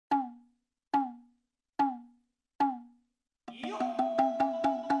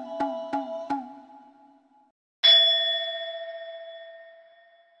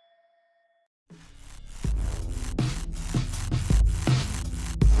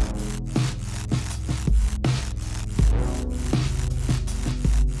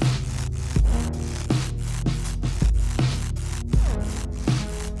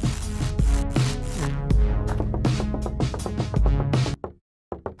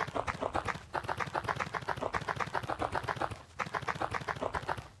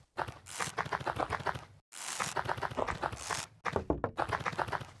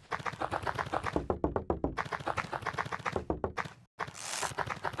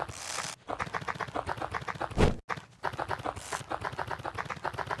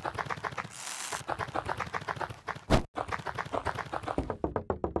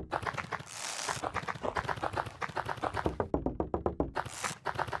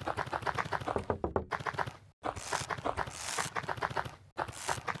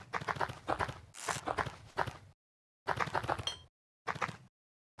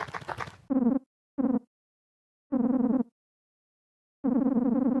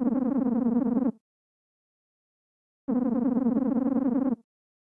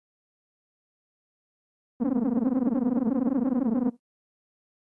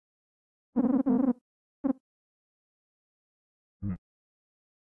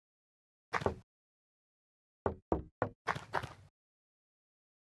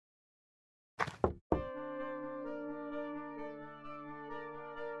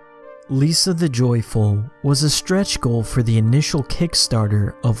Lisa the Joyful was a stretch goal for the initial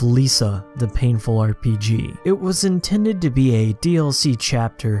Kickstarter of Lisa the Painful RPG. It was intended to be a DLC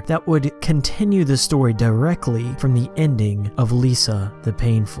chapter that would continue the story directly from the ending of Lisa the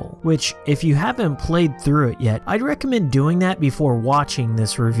Painful, which, if you haven't played through it yet, I'd recommend doing that before watching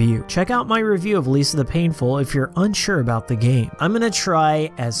this review. Check out my review of Lisa the Painful if you're unsure about the game. I'm gonna try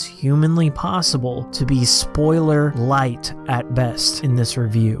as humanly possible to be spoiler light at best in this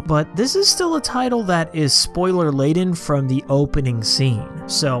review, but this is still a title that is spoiler laden from the opening scene,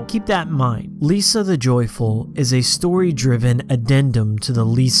 so keep that in mind. Lisa the Joyful is a story-driven addendum to the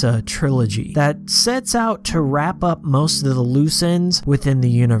Lisa trilogy that sets out to wrap up most of the loose ends within the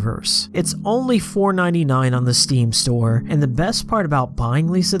universe. It's only $4.99 on the Steam store, and the best part about buying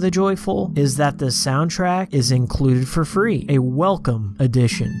Lisa the Joyful is that the soundtrack is included for free, a welcome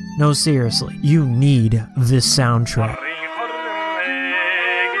addition. No, seriously, you need this soundtrack.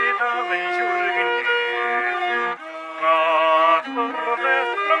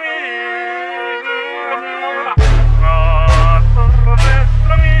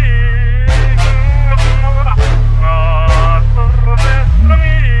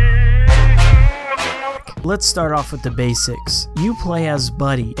 Let's start off with the basics. You play as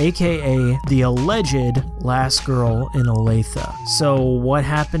Buddy, aka the alleged last girl in Olathe. So what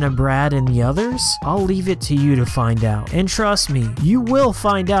happened to Brad and the others? I'll leave it to you to find out. And trust me, you will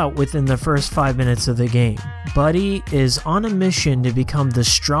find out within the first 5 minutes of the game. Buddy is on a mission to become the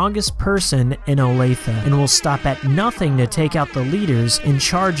strongest person in Olathe and will stop at nothing to take out the leaders in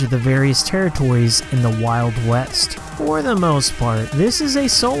charge of the various territories in the Wild West. For the most part, this is a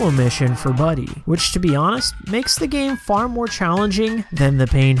solo mission for Buddy, which, to be honest, makes the game far more challenging than the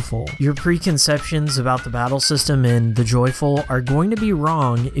Painful. Your preconceptions about the battle system in The Joyful are going to be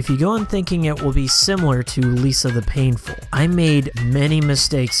wrong if you go in thinking it will be similar to Lisa the Painful. I made many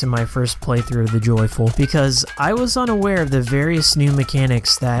mistakes in my first playthrough of The Joyful because I was unaware of the various new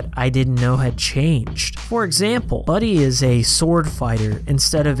mechanics that I didn't know had changed. For example, Buddy is a sword fighter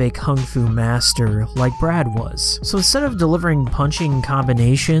instead of a kung fu master like Brad was. So instead of delivering punching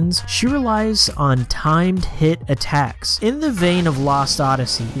combinations, she relies on timed hit attacks, in the vein of Lost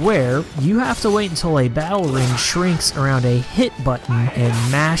Odyssey, where you have to wait until a battle ring shrinks around a hit button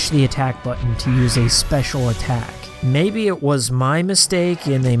and mash the attack button to use a special attack. Maybe it was my mistake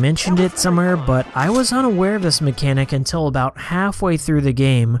and they mentioned it somewhere, but I was unaware of this mechanic until about halfway through the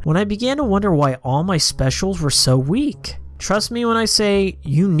game when I began to wonder why all my specials were so weak. Trust me when I say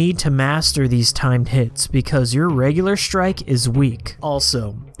you need to master these timed hits because your regular strike is weak.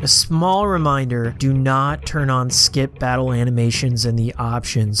 Also, a small reminder, do not turn on skip battle animations in the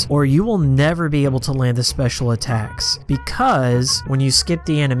options or you will never be able to land the special attacks, because when you skip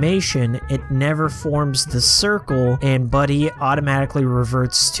the animation, it never forms the circle and Buddy automatically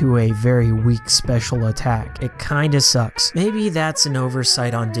reverts to a very weak special attack. It kinda sucks. Maybe that's an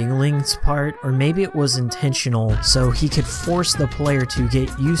oversight on Ding-a-ling's part, or maybe it was intentional so he could force the player to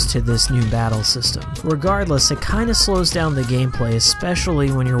get used to this new battle system. Regardless, it kinda slows down the gameplay,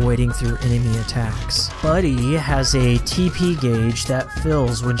 especially when you're waiting through enemy attacks. Buddy has a TP gauge that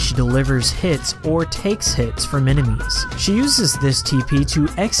fills when she delivers hits or takes hits from enemies. She uses this TP to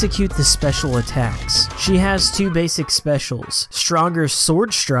execute the special attacks. She has two basic specials: stronger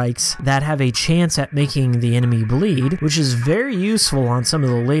sword strikes that have a chance at making the enemy bleed, which is very useful on some of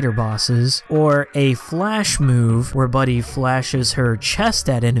the later bosses, or a flash move where Buddy flashes her chest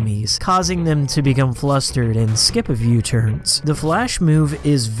at enemies, causing them to become flustered and skip a few turns. The flash move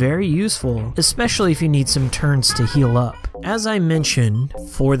is very useful, especially if you need some turns to heal up. As I mentioned,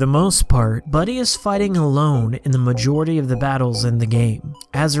 for the most part, Buddy is fighting alone in the majority of the battles in the game.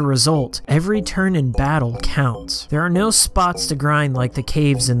 As a result, every turn in battle counts. There are no spots to grind like the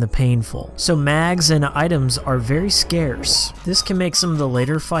caves in the Painful, so mags and items are very scarce. This can make some of the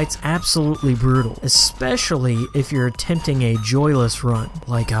later fights absolutely brutal, especially if you're attempting a joyless run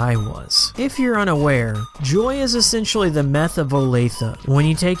like I was. If you're unaware, joy is essentially the meth of Olathe. When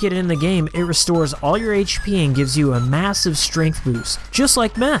you take it in the game, it restores all your HP and gives you a massive massive strength boost, just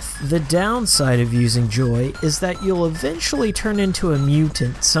like meth. The downside of using joy is that you'll eventually turn into a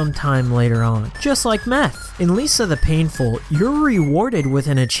mutant sometime later on, just like meth. In Lisa the Painful, you're rewarded with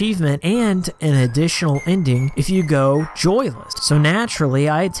an achievement and an additional ending if you go joyless. So naturally,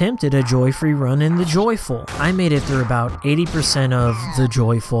 I attempted a joy-free run in the Joyful. I made it through about 80% of the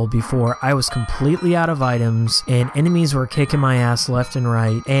Joyful before I was completely out of items and enemies were kicking my ass left and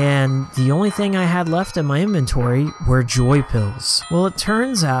right, and the only thing I had left in my inventory were joy pills. Well, it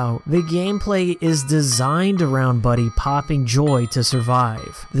turns out the gameplay is designed around Buddy popping joy to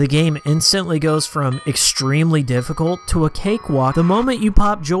survive. The game instantly goes from extremely difficult to a cakewalk the moment you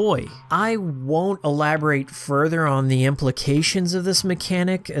pop joy. I won't elaborate further on the implications of this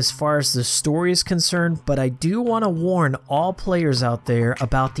mechanic as far as the story is concerned, but I do want to warn all players out there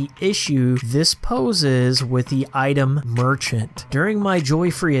about the issue this poses with the item merchant. During my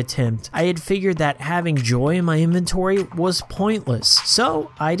joy-free attempt, I had figured that having joy in my inventory was pointless,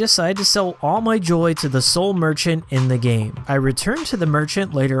 so I decided to sell all my joy to the sole merchant in the game. I returned to the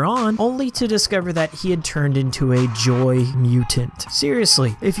merchant later on, only to discover that he had turned into a joy mutant.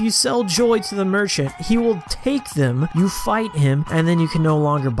 Seriously, if you sell joy to the merchant, he will take them, you fight him, and then you can no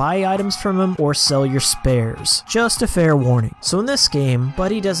longer buy items from him or sell your spares. Just a fair warning. So in this game,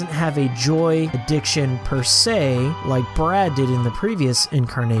 Buddy doesn't have a joy addiction per se, like Brad did in the previous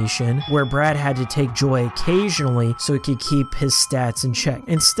incarnation, where Brad had to take joy occasionally so he could keep his stats in check.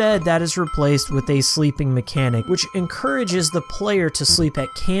 Instead, that is replaced with a sleeping mechanic, which encourages the player to sleep at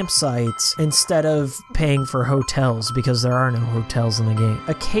campsites instead of paying for hotels, because there are no hotels in the game.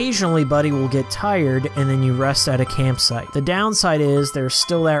 Occasionally, Buddy will get tired and then you rest at a campsite. The downside is there's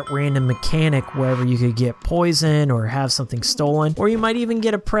still that random mechanic wherever you could get poison or have something stolen, or you might even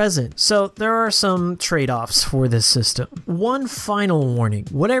get a present. So there are some trade-offs for this system. One final warning: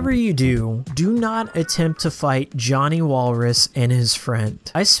 whatever you do, do not attempt to fight Johnny Walrus and his friend.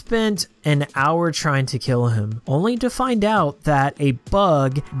 I spent an hour trying to kill him, only to find out that a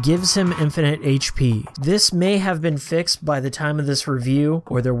bug gives him infinite HP. This may have been fixed by the time of this review,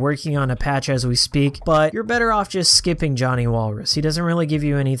 or they're working on a patch as we speak, but you're better off just skipping Johnny Walrus. He doesn't really give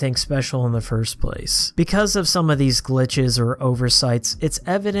you anything special in the first place. Because of some of these glitches or oversights, it's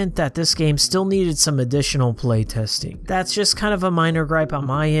evident that this game still needed some additional playtesting. That's just kind of a minor gripe on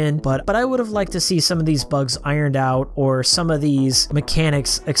my end, but I would have liked to see some of these bugs ironed out, or some of these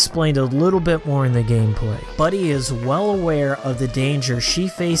mechanics explained a little bit more in the gameplay. Buddy is well aware of the danger she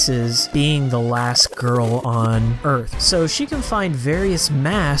faces being the last girl on Earth, so she can find various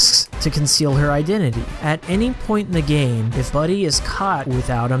masks to conceal her identity. At any point in the game, if Buddy is caught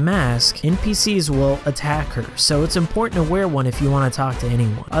without a mask, NPCs will attack her, so it's important to wear one if you want to talk to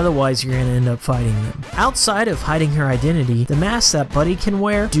anyone. Otherwise, you're going to end up fighting them. Outside of hiding her identity, the masks that Buddy can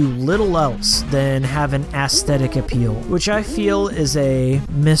wear do little else than have an aesthetic appeal, which I feel is a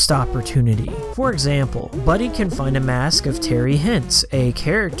missed opportunity. For example, Buddy can find a mask of Terry Hintz, a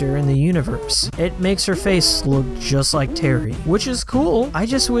character in the universe. It makes her face look just like Terry, which is cool. I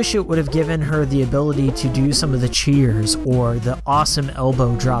just wish it would have given her the ability to do some of the cheers or the awesome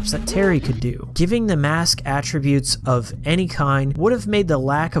elbow drops that Terry could do. Giving the mask attributes of any kind would have made the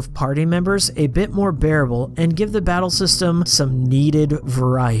lack of party members a bit more bearable and give the battle system some needed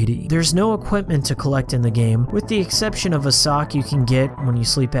variety. There's no equipment to collect in the game, with the exception of a sock you can get when you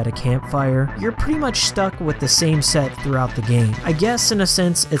sleep at a campfire. You're pretty much stuck with the same set throughout the game. I guess in a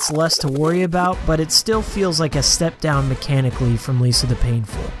sense it's less to worry about, but it still feels like a step down mechanically from Lisa the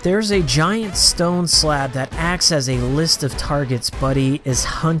Painful. There's a giant stone slab that acts as a list of targets Buddy is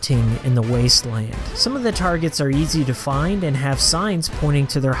hunting in the wasteland. Some of the targets are easy to find and have signs pointing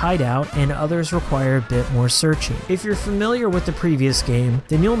to their hideout, and others require a bit more searching. If you're familiar with the previous game,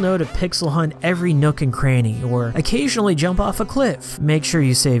 then you'll know to pixel hunt every nook and cranny, or occasionally jump off a cliff. Make sure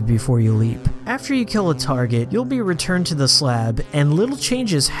you save before you leap. After you kill a target, you'll be returned to the slab, and little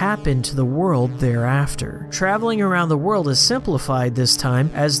changes happen to the world thereafter. Traveling around the world is simplified this time,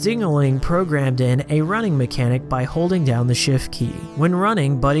 as Ding-a-ling programmed in a running mechanic by holding down the shift key. When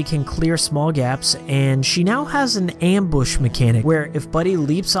running, Buddy can clear small gaps, and she now has an ambush mechanic where if Buddy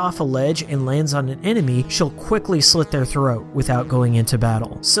leaps off a ledge and lands on an enemy, she'll quickly slit their throat without going into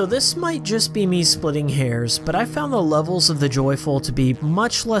battle. So this might just be me splitting hairs, but I found the levels of the Joyful to be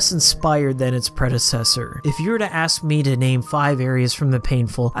much less inspired than its predecessor. If you were to ask me to name 5 areas from the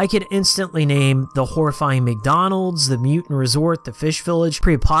Painful, I could instantly name the horrifying McDonald's, the Mutant Resort, the Fish Village,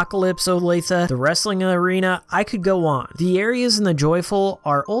 Pre-Apocalypse Olathe, the Wrestling Arena. I could go on. The areas in the Joyful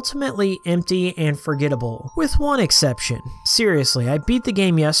are ultimately empty and forgettable, with one exception. Seriously, I beat the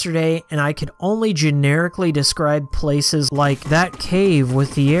game yesterday and I could only generically describe places like that cave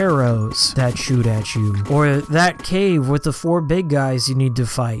with the arrows that shoot at you, or that cave with the 4 big guys you need to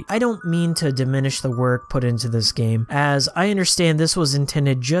fight. I don't mean to diminish the work put into this game, as I understand this was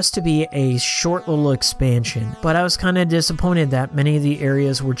intended just to be a short little expansion, but I was kind of disappointed that many of the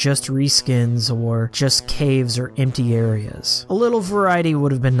areas were just reskins or just caves or empty areas. A little variety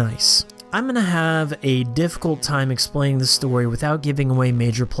would have been nice. I'm gonna have a difficult time explaining the story without giving away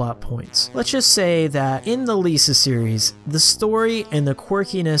major plot points. Let's just say that in the Lisa series, the story and the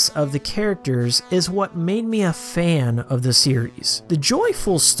quirkiness of the characters is what made me a fan of the series. The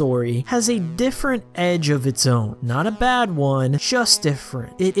Joyful story has a different edge of its own. Not a bad one, just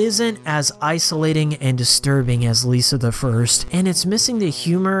different. It isn't as isolating and disturbing as Lisa the First, and it's missing the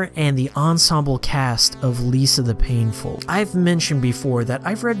humor and the ensemble cast of Lisa the Painful. I've mentioned before that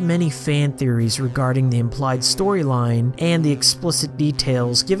I've read many fan theories regarding the implied storyline and the explicit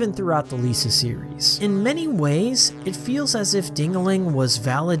details given throughout the Lisa series. In many ways, it feels as if Ding-a-ling was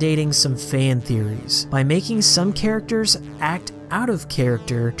validating some fan theories by making some characters act out of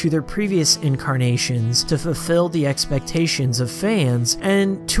character to their previous incarnations to fulfill the expectations of fans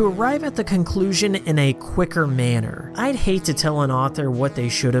and to arrive at the conclusion in a quicker manner. I'd hate to tell an author what they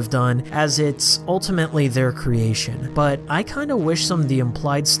should have done, as it's ultimately their creation, but I kinda wish some of the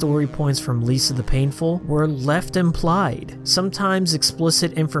implied story points from Lisa the Painful were left implied. Sometimes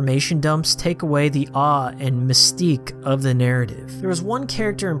explicit information dumps take away the awe and mystique of the narrative. There was one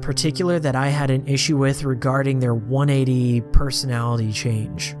character in particular that I had an issue with regarding their 180 personality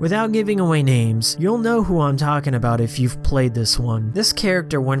change. Without giving away names, you'll know who I'm talking about if you've played this one. This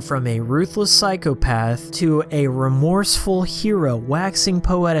character went from a ruthless psychopath to a remorseful hero, waxing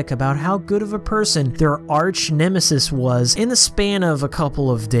poetic about how good of a person their arch nemesis was in the span of a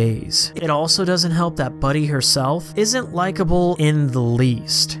couple of days. It also doesn't help that Buddy herself isn't likable in the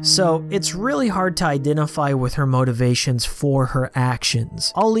least, so it's really hard to identify with her motivations for her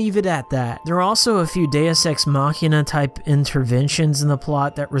actions. I'll leave it at that. There are also a few Deus Ex Machina type interventions in the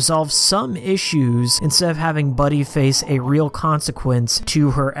plot that resolve some issues instead of having Buddy face a real consequence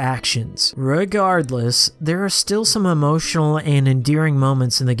to her actions. Regardless, there are still some emotional and endearing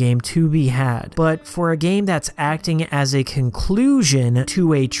moments in the game to be had, but for a game that's acting as a conclusion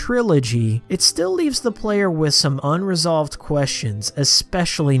to a trilogy, it still leaves the player with some unresolved questions,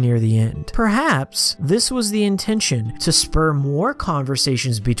 especially near the end. Perhaps this was the intention, to spur more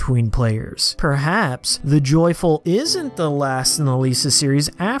conversations between players. Perhaps the Joyful isn't the last in the Lisa series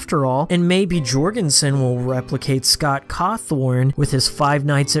after all, and maybe Jorgensen will replicate Scott Cawthorne with his 5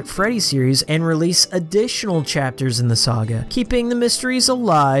 Nights at Freddy's series and release additional chapters in the saga, keeping the mysteries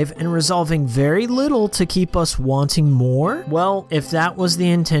alive and resolving very little to keep us wanting more? Well, if that was the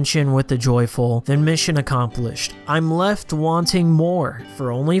intention with the Joyful, then mission accomplished. I'm left wanting more.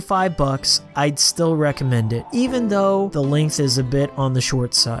 For only $5, I'd still recommend it, even though the length is a bit on the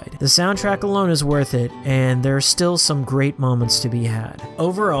short side. The soundtrack alone is worth it, and there's still some great moments to be had.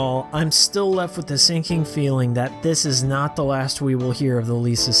 Overall, I'm still left with the sinking feeling that this is not the last we will hear of the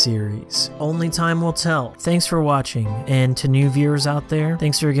Lisa series. Only time will tell. Thanks for watching, and to new viewers out there,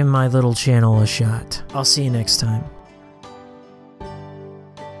 thanks for giving my little channel a shot. I'll see you next time.